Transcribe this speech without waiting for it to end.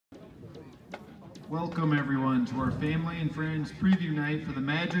Welcome everyone to our family and friends preview night for the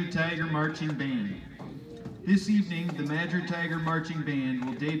Madrid Tiger Marching Band. This evening, the Madrid Tiger Marching Band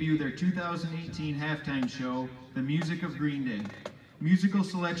will debut their 2018 halftime show, The Music of Green Day. Musical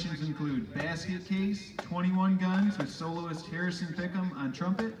selections include Basketcase, 21 Guns with soloist Harrison Pickham on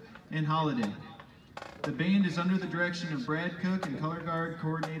trumpet, and Holiday. The band is under the direction of Brad Cook and color guard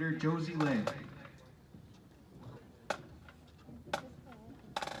coordinator Josie Lay.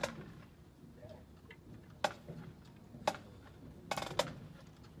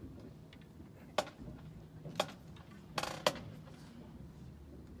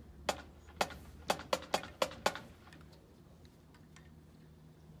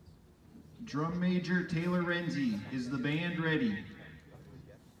 Drum Major Taylor Renzi, is the band ready? Make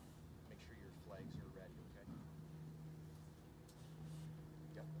sure your flags are ready, okay?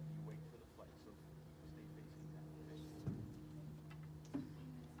 Yep, you wait for the flag, so stay facing that, okay?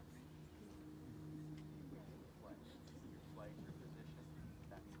 Wait for the flags. Your flags are positioned,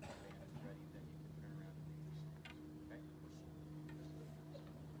 that means the band is ready, then you can turn around and do your songs, okay?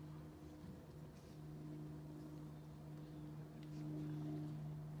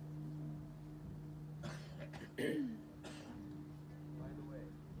 By the way,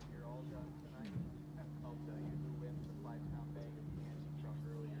 when you're all done tonight, I'll tell you who wins the 5-pound bag of cans from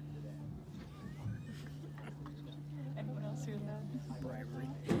earlier today. Anyone else hear that? Bribery.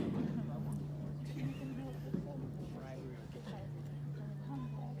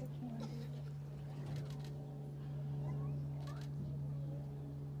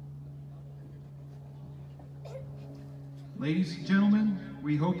 Ladies and gentlemen,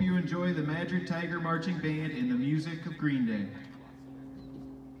 we hope you enjoy the Madrid Tiger Marching Band and the music of Green Day.